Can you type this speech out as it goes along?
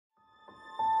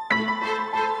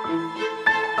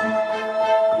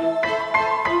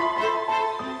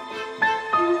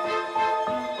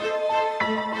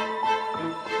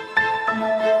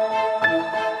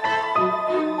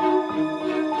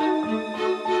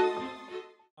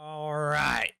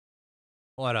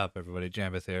What up, everybody?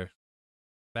 Jambeth here.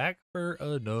 Back for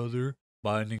another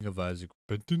Binding of Isaac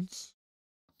Repentance.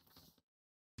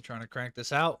 Trying to crank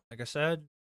this out, like I said.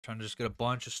 Trying to just get a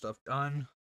bunch of stuff done.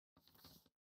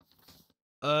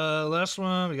 Last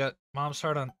one, we got Mom's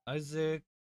Heart on Isaac,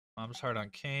 Mom's Heart on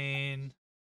Cain,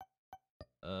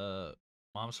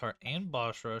 Mom's Heart and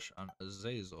Boss Rush on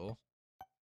Azazel.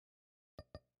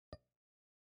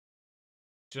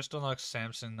 Just unlocked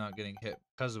Samson not getting hit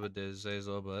because of a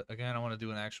Azazel, but again, I want to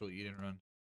do an actual Eden run.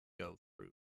 Go through.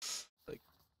 Like,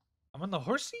 I'm on the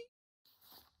horsey.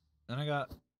 Then I got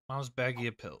Mom's baggie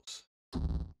of pills.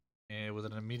 And with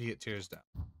an immediate tears down.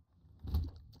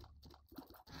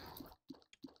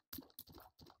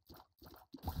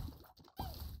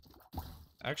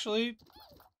 Actually,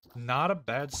 not a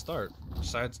bad start.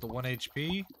 Besides the 1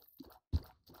 HP.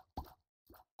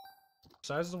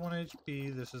 Besides the 1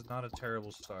 HP, this is not a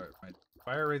terrible start. My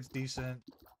fire rate's decent.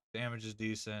 Damage is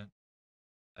decent.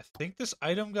 I think this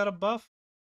item got a buff.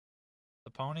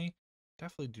 The pony.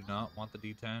 Definitely do not want the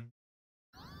D10.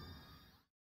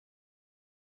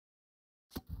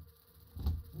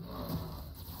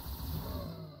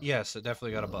 Yes, it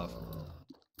definitely got a buff.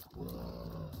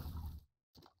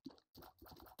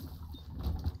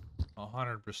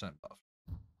 100% buff.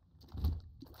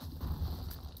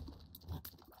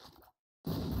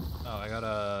 Oh, I got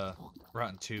a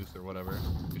rotten tooth or whatever.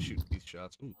 I can shoot teeth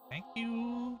shots. Ooh, thank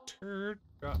you, turd.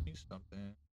 Drop me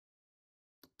something.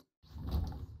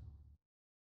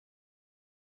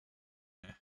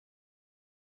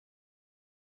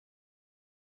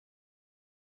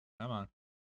 Come on.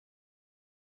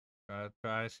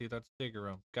 Try see that sticker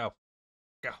room. Go.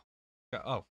 Go. Go.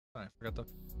 Oh, I forgot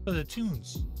the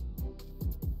tunes.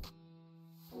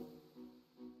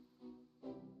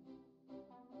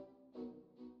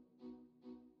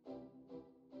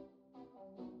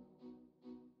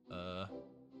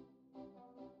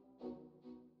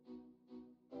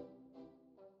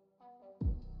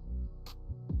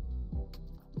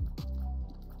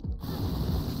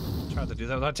 Tried to do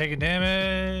that without taking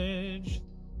damage.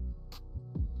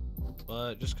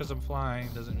 But just because I'm flying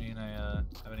doesn't mean I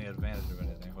have any advantage of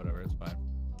anything. Whatever, it's fine.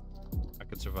 I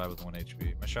could survive with 1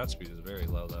 HP. My shot speed is very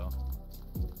low, though.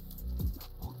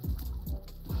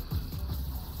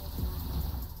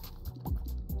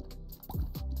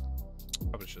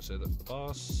 Probably should say that for the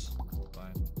boss.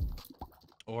 Fine.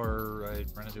 Or I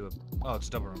run into a... Oh, it's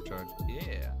a double room charge.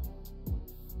 Yeah.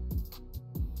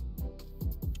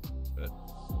 Good.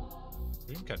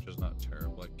 Dream Catcher's not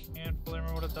terrible. I can't fully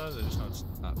remember what it does. I just know it's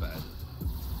not bad.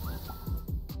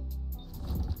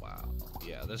 Wow.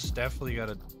 Yeah, this definitely got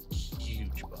a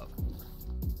huge buff.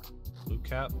 Blue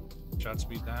cap, shot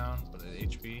speed down, but at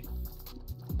HP.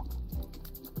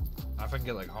 If I can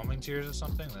get like homing tears or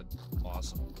something, that's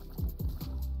awesome.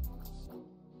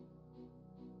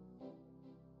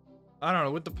 I don't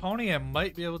know, with the pony I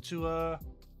might be able to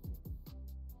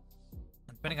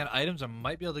depending on items, I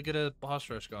might be able to get a boss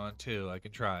rush going too. I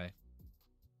can try.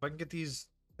 If I can get these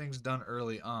things done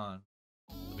early on,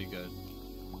 it'll be good.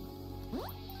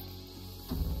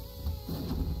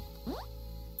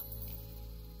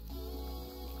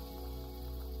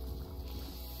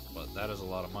 But that is a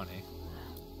lot of money.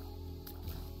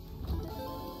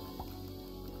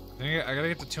 I gotta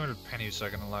get to 200 pennies so I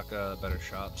can unlock better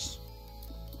shops.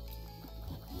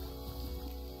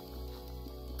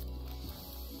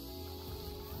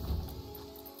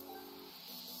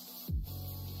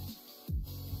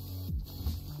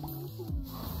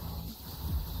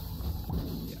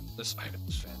 Yeah, this item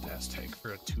is fantastic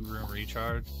for a 2-room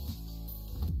recharge.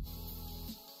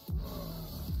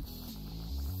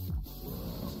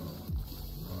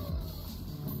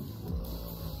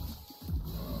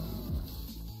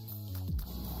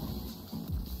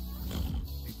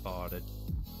 Bought it.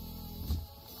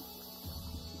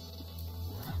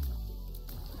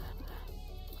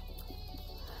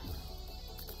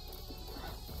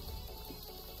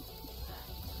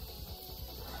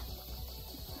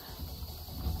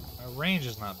 My range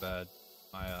is not bad.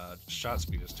 My shot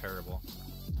speed is terrible.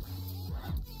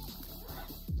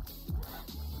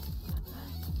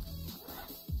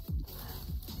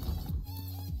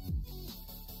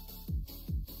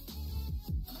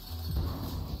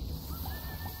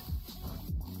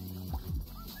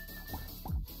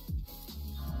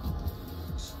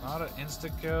 Not an insta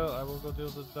kill. I will go deal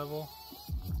with the devil.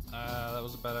 That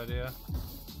was a bad idea.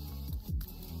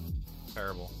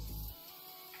 Terrible.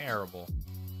 Terrible.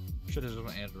 Should have just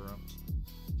went into rooms.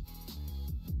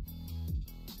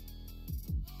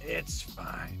 It's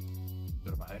fine.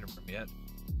 Go to my item room yet.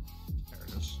 There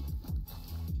it is.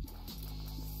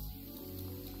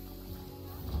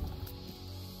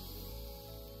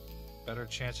 Better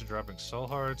chance of dropping soul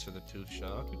hearts or the 2-shot?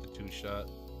 I'll keep the 2-shot.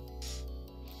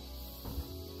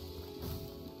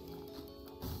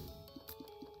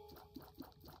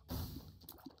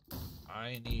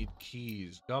 I need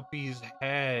keys. Guppy's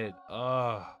head.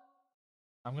 Ugh.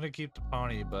 I'm gonna keep the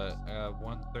pony, but I have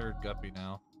 1/3 Guppy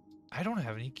now. I don't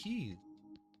have any keys.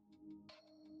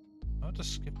 I want to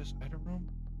skip this item room.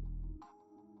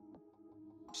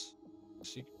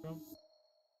 Secret room?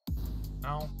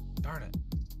 No. Darn it.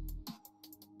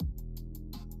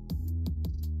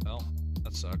 Well,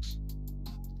 that sucks.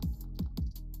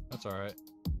 That's alright.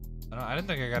 I didn't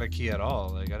think I got a key at all.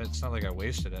 Like, it's not like I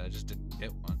wasted it. I just didn't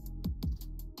get one.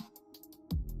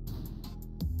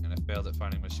 And I failed at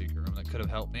finding my secret room. That could have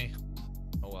helped me.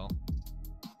 Oh well.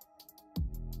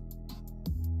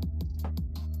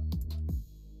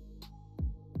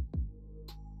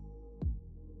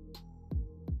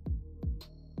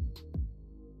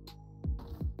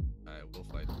 Alright, we'll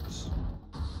fight this.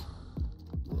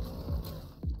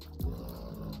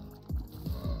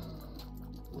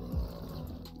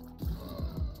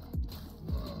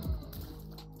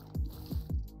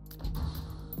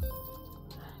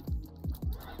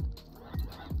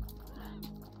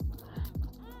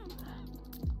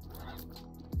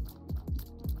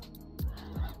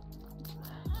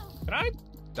 Can I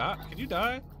die? Can you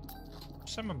die?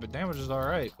 Some of the damage is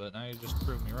alright, but now you just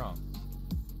proved me wrong.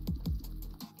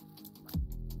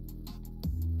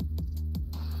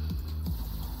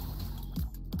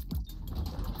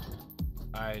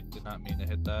 I did not mean to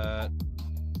hit that.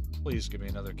 Please give me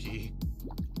another key.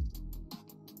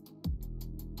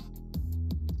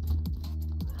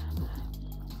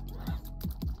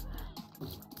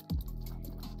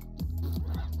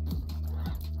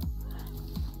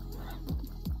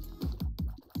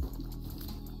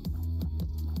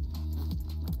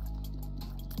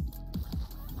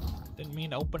 Didn't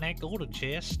mean to open that golden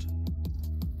chest.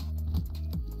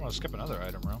 I want to skip another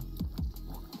item room.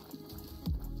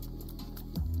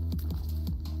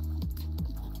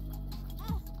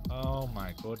 Oh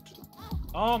my god.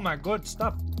 Oh my god,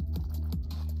 stop!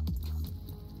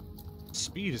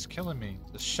 Speed is killing me.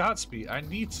 The shot speed. I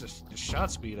need to the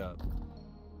shot speed up.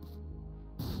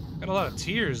 Got a lot of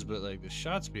tears, but like the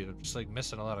shot speed, I'm just like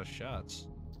missing a lot of shots.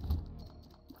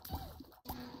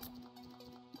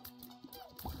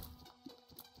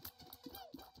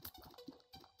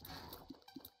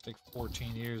 Take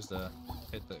 14 years to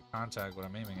hit the contact what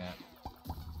I'm aiming at.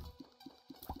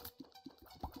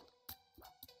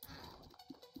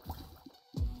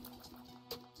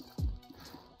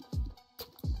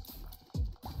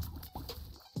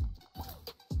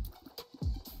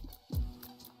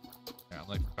 Yeah, I'm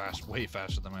like way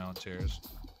faster than my own tears.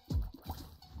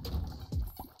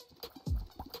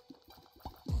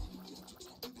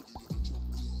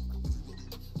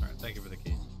 Alright, thank you for the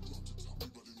key.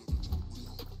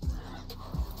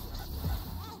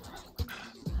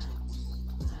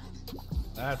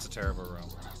 That's a terrible room.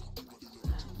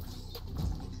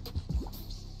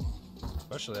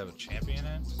 Especially have a champion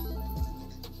in.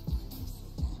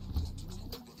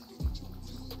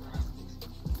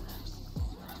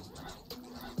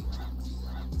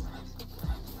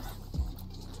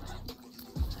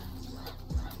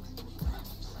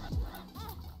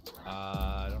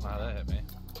 I don't know how that hit me.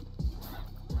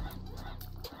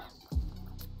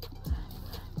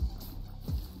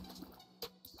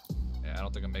 Yeah, I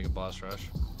don't think I'm making boss rush.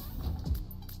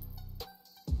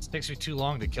 It takes me too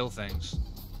long to kill things.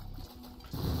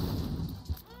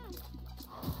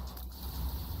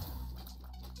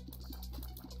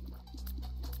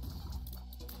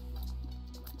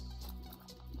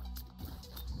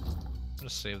 I'm gonna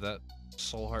save that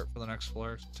soul heart for the next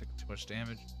floor. It's taking too much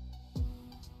damage.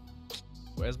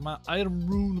 Where's my item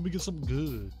room? Let me get something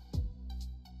good.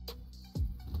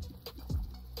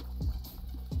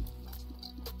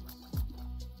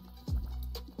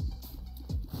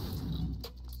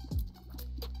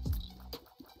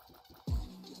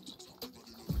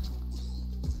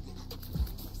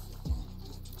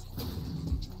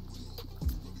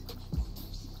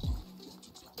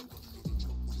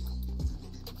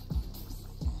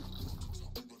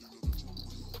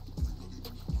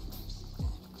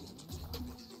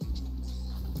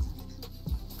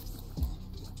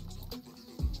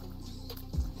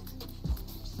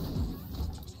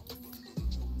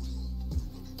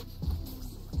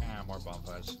 More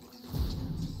bonfires.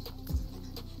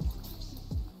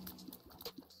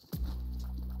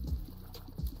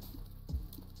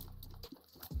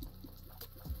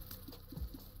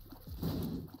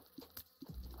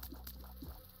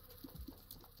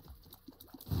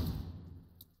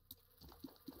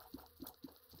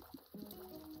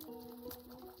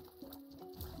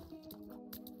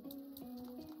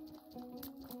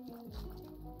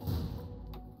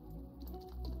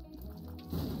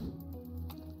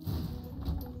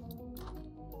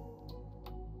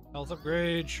 Health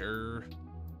upgrade, sure.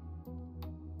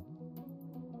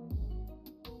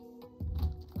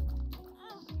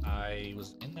 I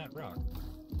was in that rock.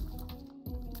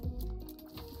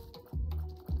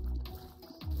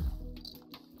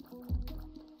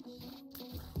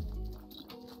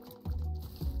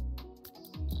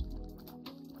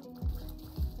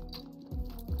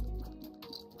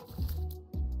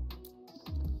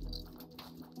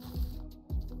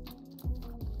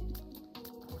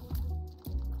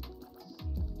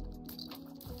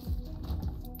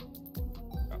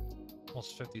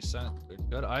 Almost 50 cents.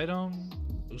 Good item.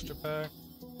 Booster pack.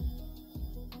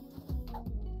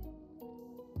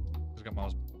 Just got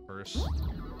my purse.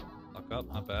 Lock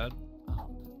up, not bad.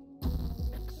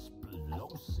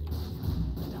 Explosive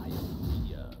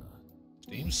diarrhea.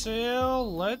 Steam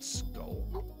sale, let's go.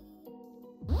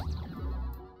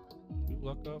 2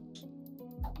 luck ups.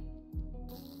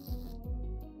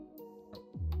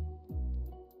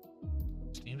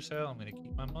 Steam sale, I'm gonna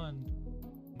keep my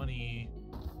money.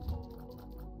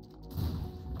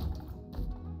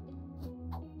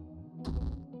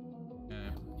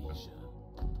 Amnesia.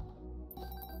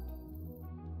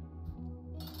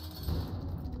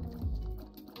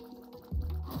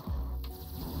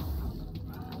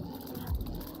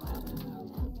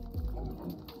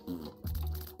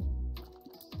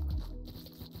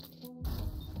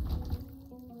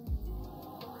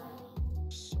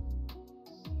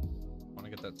 Want to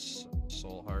get that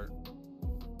soul heart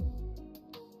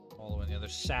all the way on the other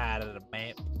side of the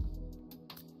map.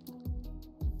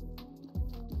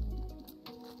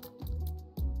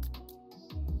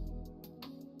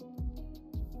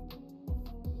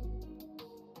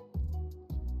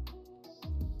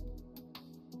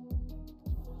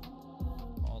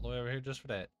 All the way over here just for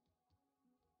that.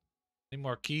 Need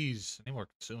more keys. Need more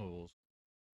consumables.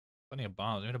 Plenty of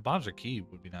bombs. I mean, a bombs or key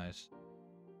would be nice.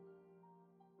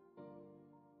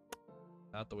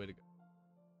 Not the way to go.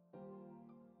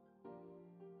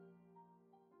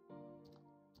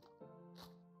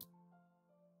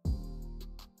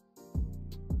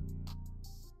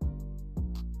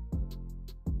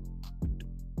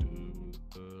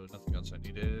 Nothing else I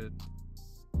needed.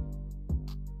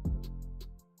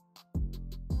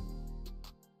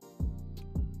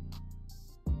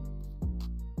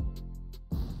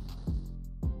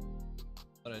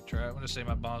 Let I try. I'm gonna save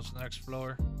my bombs for the next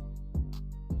floor.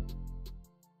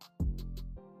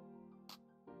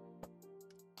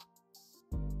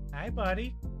 Hi,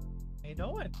 buddy. How you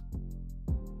doing?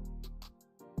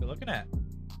 Good looking at.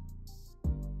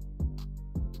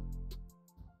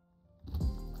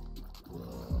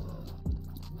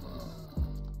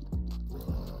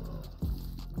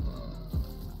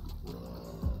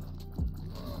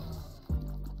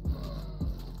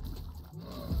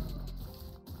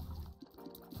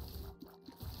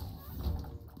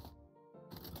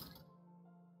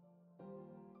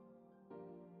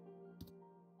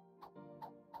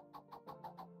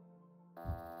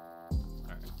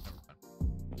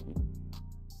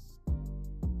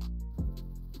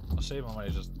 I'll save my money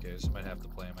just in case. I might have to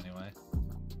play him anyway.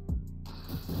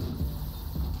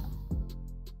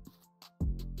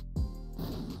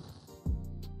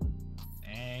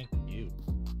 Thank you.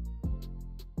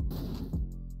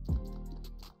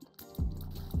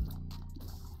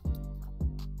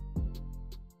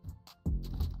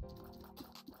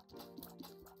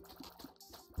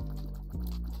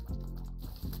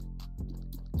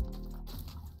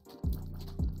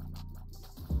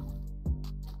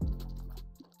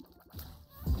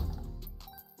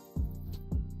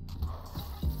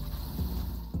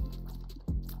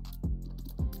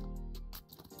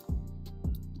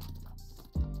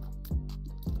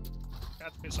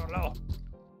 Got to be so low.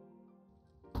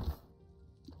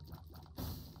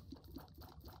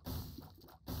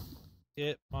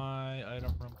 Get my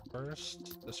item room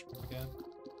first. This room again.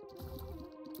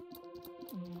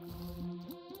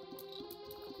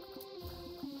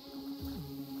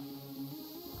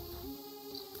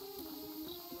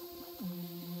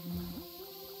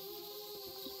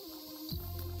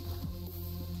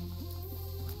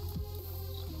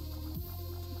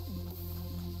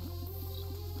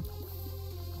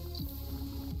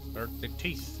 Arctic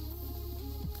teeth.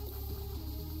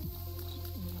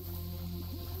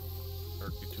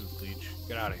 Arctic tooth leech.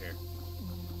 Get out of here.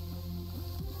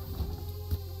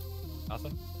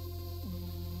 Nothing?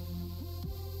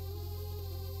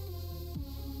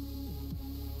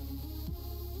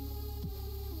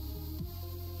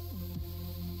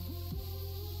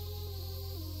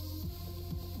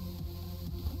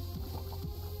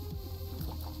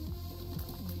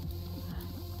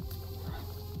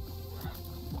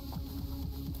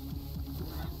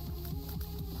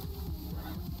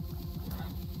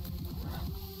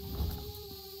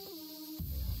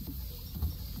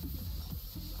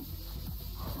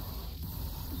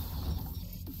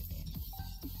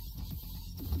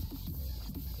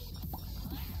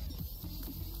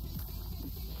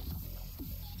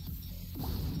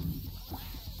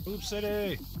 Poop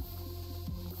City!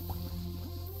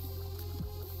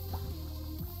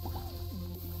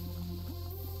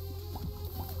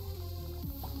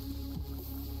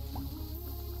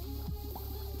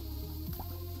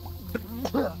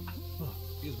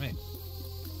 Excuse me.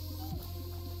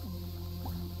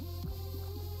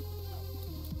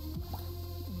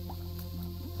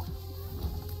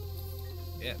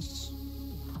 Yes.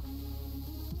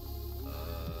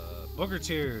 Booker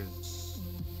Tears.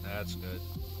 That's good.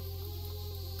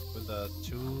 With a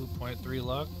 2.3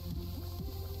 luck.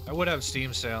 I would have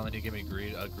Steam sale and you give me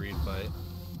a greed fight.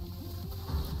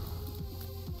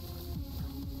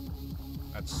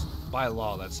 That's by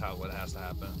law, that's how what has to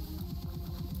happen.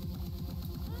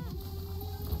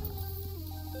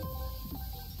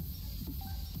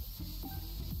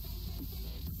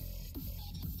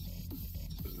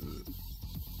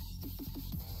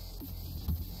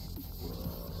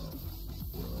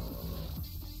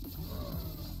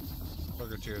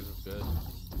 Booker Tears is good.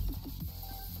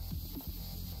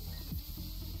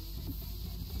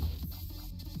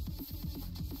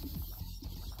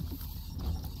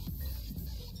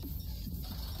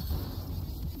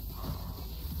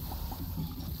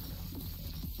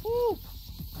 Woo!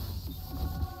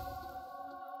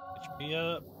 HP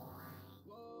up.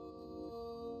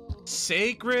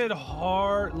 Sacred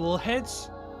Heart. Let's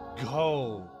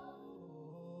go.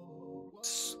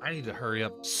 I need to hurry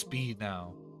up speed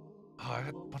now. Oh, I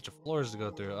got a bunch of floors to go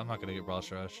through. I'm not gonna get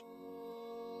Boss Rush.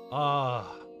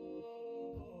 Ah.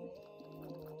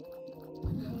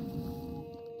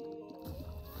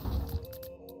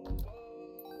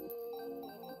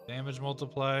 Damage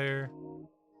multiplier.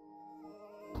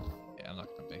 Yeah, I'm not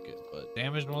gonna make it, but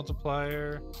damage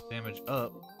multiplier, damage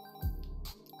up,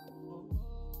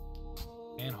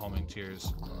 and homing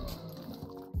tears.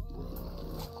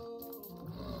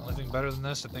 Only thing better than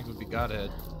this, I think, would be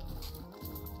Godhead.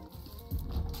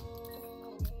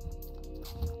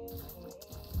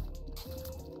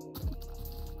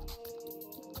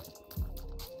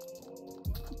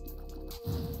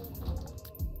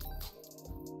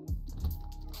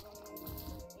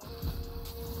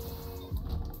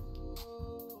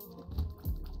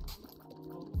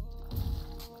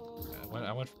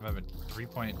 I went from having 3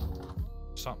 point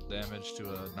something damage to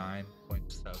a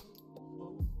 9.7.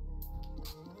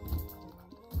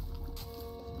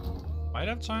 Might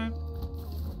have time.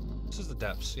 This is the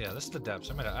depths. Yeah, this is the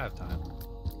depths. I have time.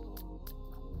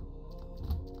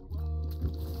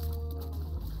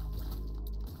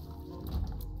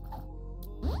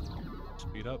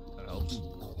 Speed up. That helps.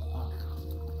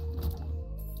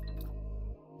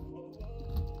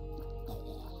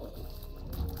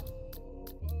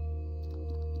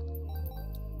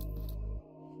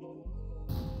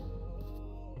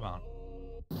 Come on.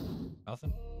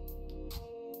 Nothing?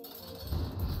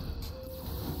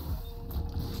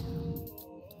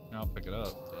 I'll pick it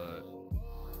up,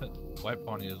 but White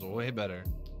Pony is way better.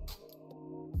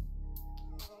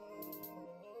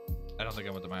 I don't think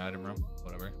I went to my item room.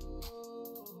 Whatever.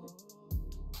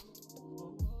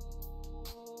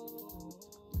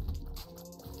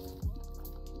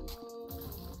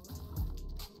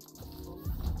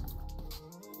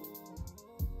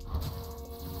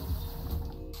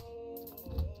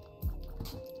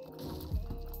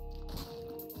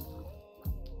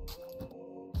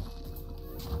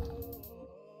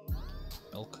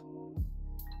 Milk.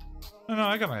 No,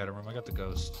 I got my item room. I got the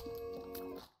ghost.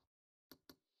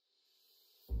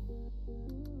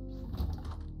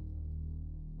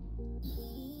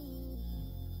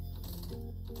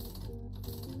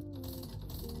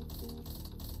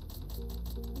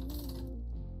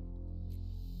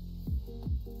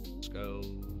 Let's go.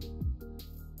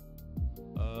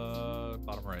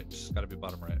 Bottom right. Just gotta be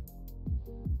bottom right.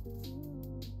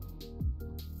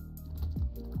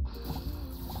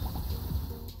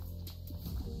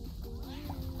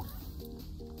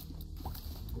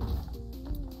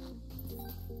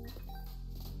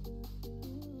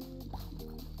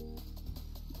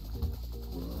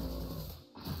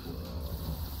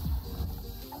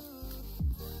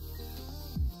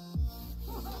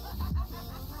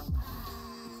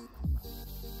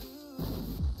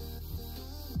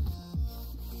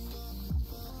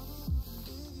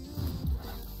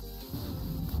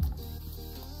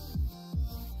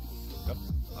 Yep,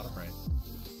 bottom right.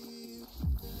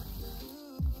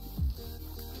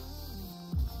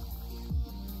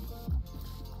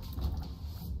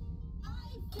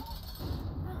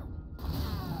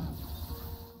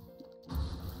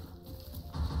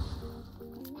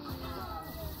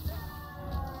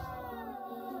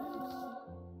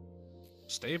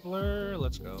 Stapler,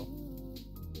 let's go.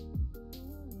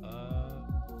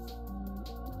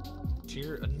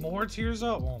 More tears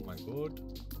up. Oh my god.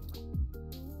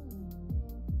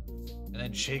 And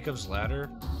then Jacob's ladder.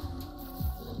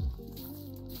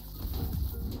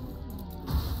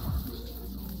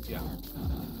 Yeah.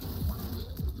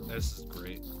 This is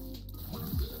great.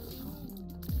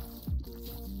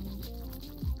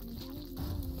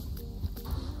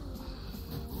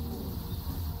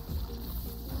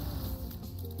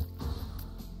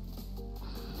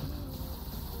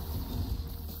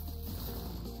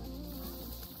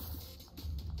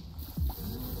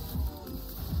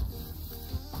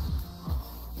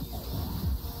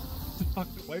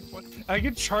 I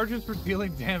get charges for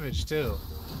dealing damage too.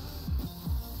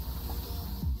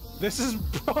 This is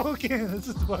broken. This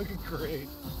is fucking great.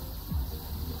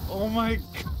 Oh my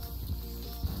god.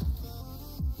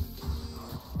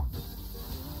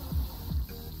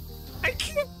 I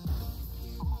can't.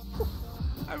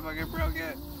 I fucking broke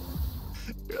it.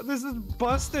 This is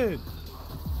busted.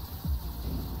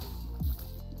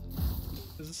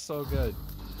 This is so good.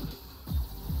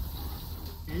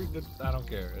 I don't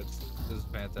care. This is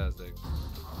fantastic.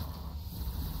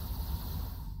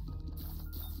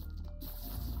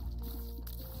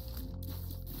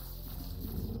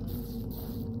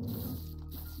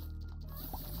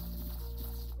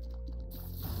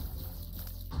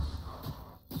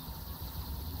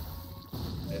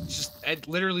 It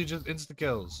literally just insta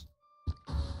kills.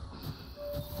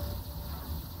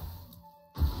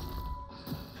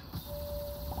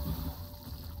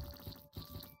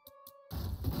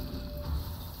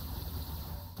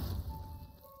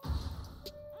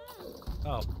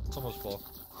 Oh, it's almost full.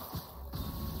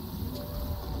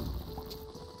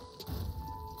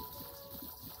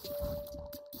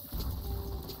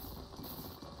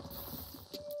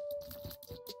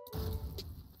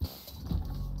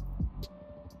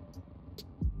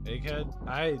 Egghead,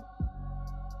 I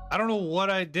don't know what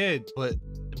I did, but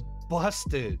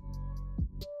busted.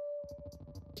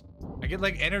 I get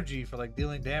like energy for like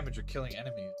dealing damage or killing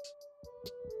enemies.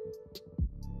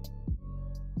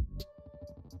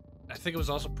 I think it was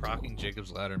also proccing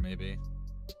Jacob's ladder, maybe.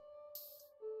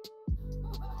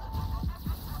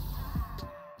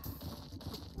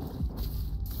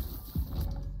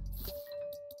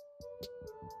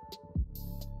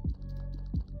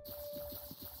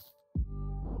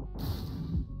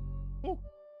 Ooh.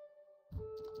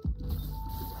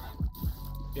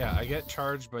 Yeah, I get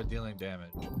charged by dealing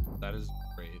damage. That is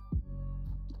great.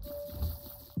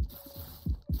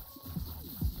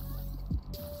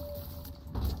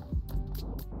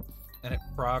 And it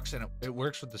procs and it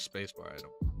works with the spacebar item.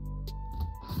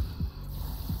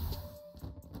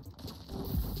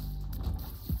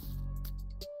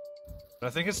 But I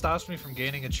think it stops me from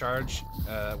gaining a charge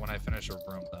when I finish a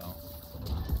room, though.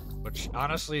 Which,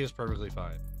 honestly, is perfectly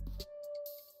fine.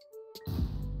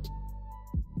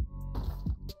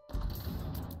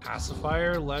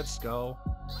 Pacifier, let's go.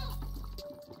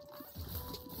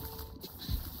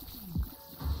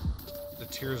 The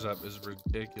tears up is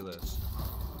ridiculous.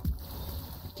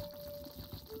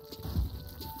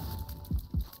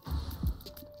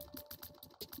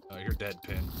 Oh, you're dead,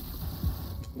 Pin.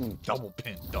 Double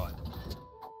pin, done.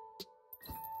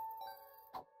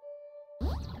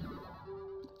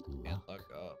 Can't luck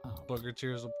up. Booger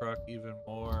tears will proc even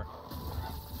more.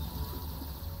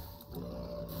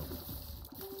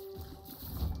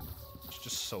 It's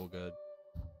just so good.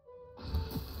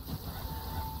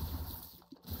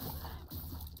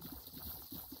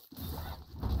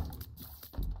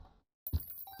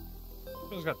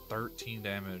 It's got 13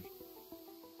 damage.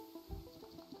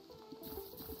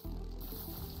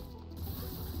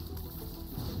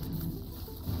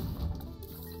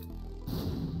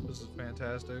 This is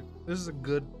fantastic. This is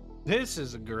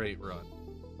a great run.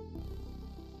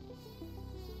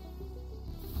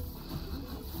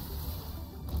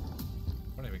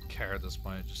 I don't even care at this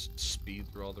point, just speed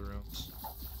through all the rooms.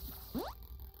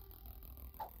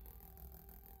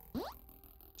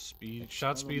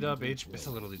 Shot speed up, it's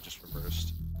literally just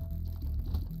reversed.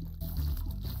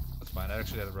 That's fine, I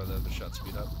actually had rather have the shot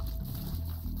speed up.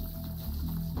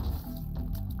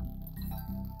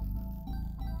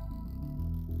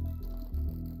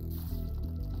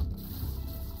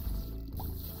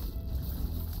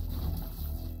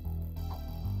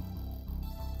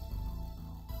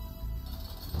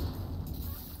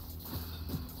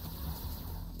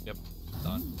 Yep,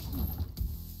 done.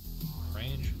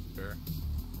 Range, sure.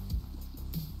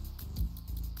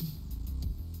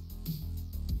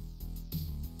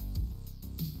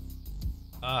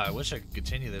 I wish I could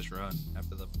continue this run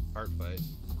after the part fight.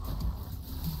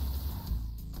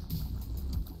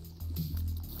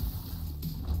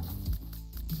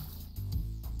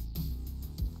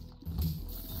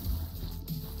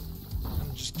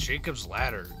 This Jacob's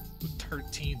Ladder with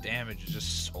 13 damage is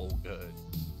just so good.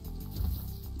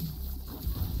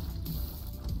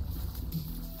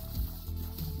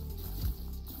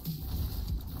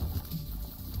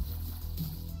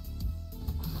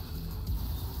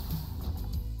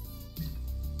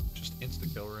 Just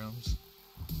insta-kill rooms.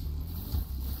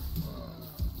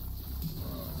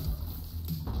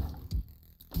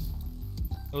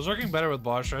 It was working better with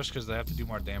boss rush because they have to do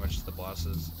more damage to the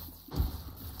bosses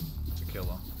to kill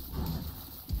them.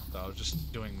 So I was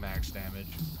just doing max damage.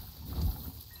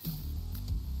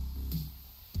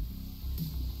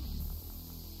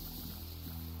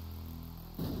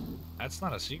 That's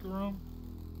not a secret room?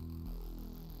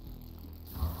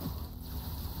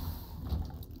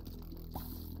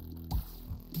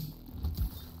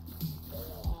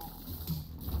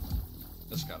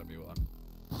 This gotta be one.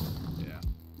 Yeah.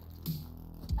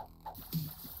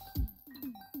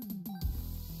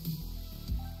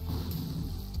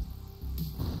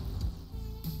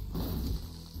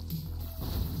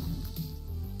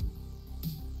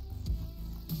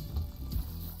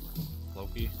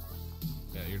 Loki?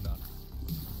 Yeah, you're done.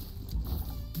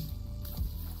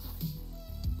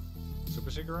 Super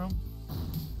secret room?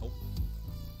 Nope.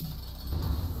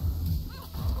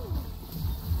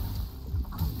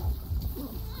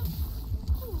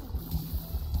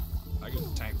 I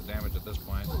can tank the damage at this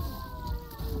point.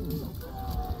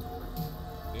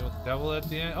 Deal with the devil at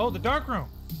the end. Oh, the dark room!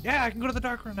 Yeah, I can go to the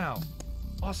dark room now.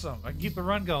 Awesome. I can keep the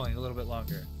run going a little bit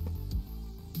longer.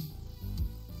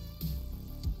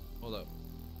 Hold up.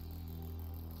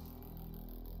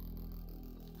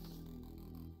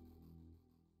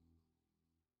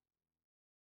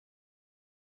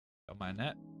 Don't mind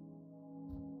that.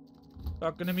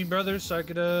 Talking to me, brothers, so I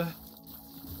could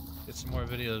get some more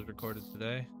videos recorded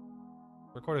today.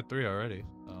 Recorded 3 already.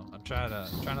 So I'm trying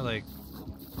to like,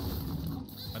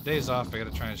 my days off, I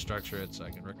gotta try and structure it so I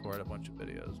can record a bunch of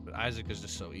videos. But Isaac is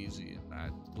just so easy, and I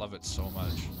love it so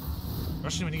much.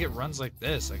 Especially when you get runs like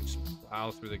this, I can just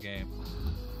plow through the game.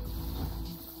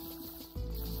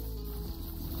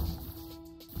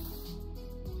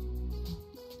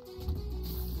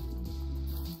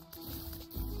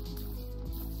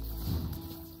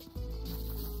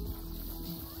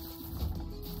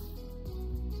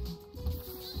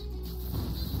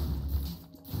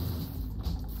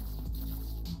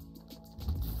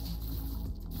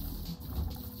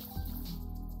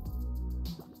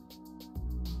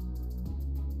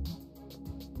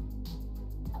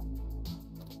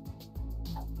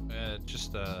 It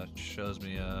just shows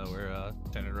me where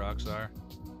tinted rocks are.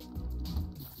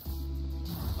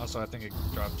 Also, I think it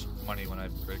drops money when I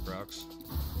break rocks.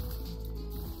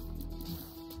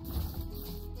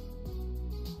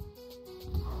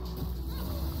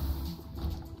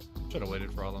 Should have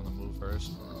waited for all of them to move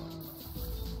first.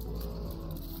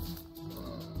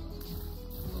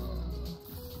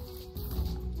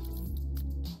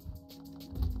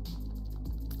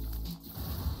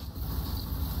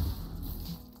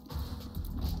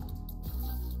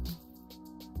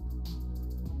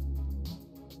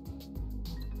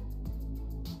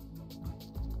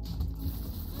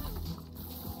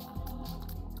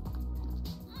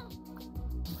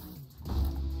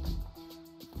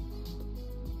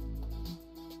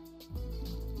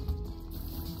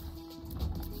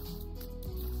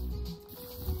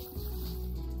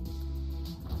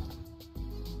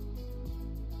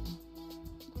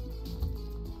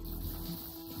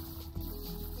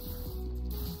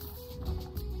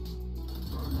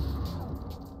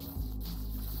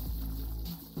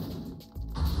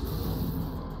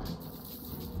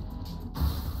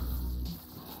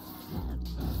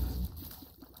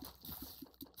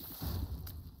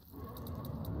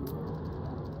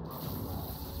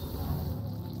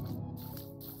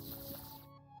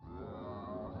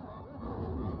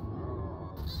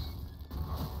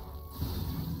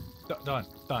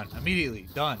 Done. Immediately.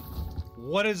 Done.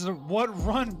 What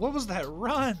run? What was that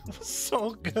run? It was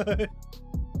so good.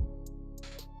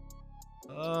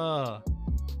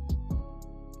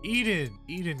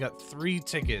 Eden got 3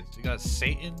 tickets. You got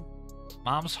Satan,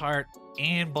 Mom's Heart,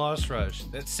 and Boss Rush.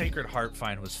 That Sacred Heart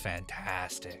find was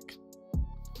fantastic.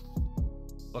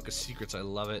 Book of Secrets, I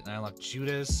love it. And I unlocked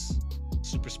Judas,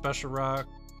 Super Special Rock.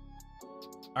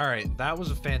 Alright, that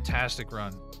was a fantastic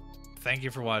run. Thank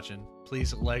you for watching.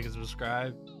 Please like and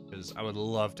subscribe, because I would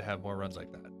love to have more runs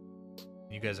like that.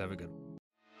 You guys have a good one.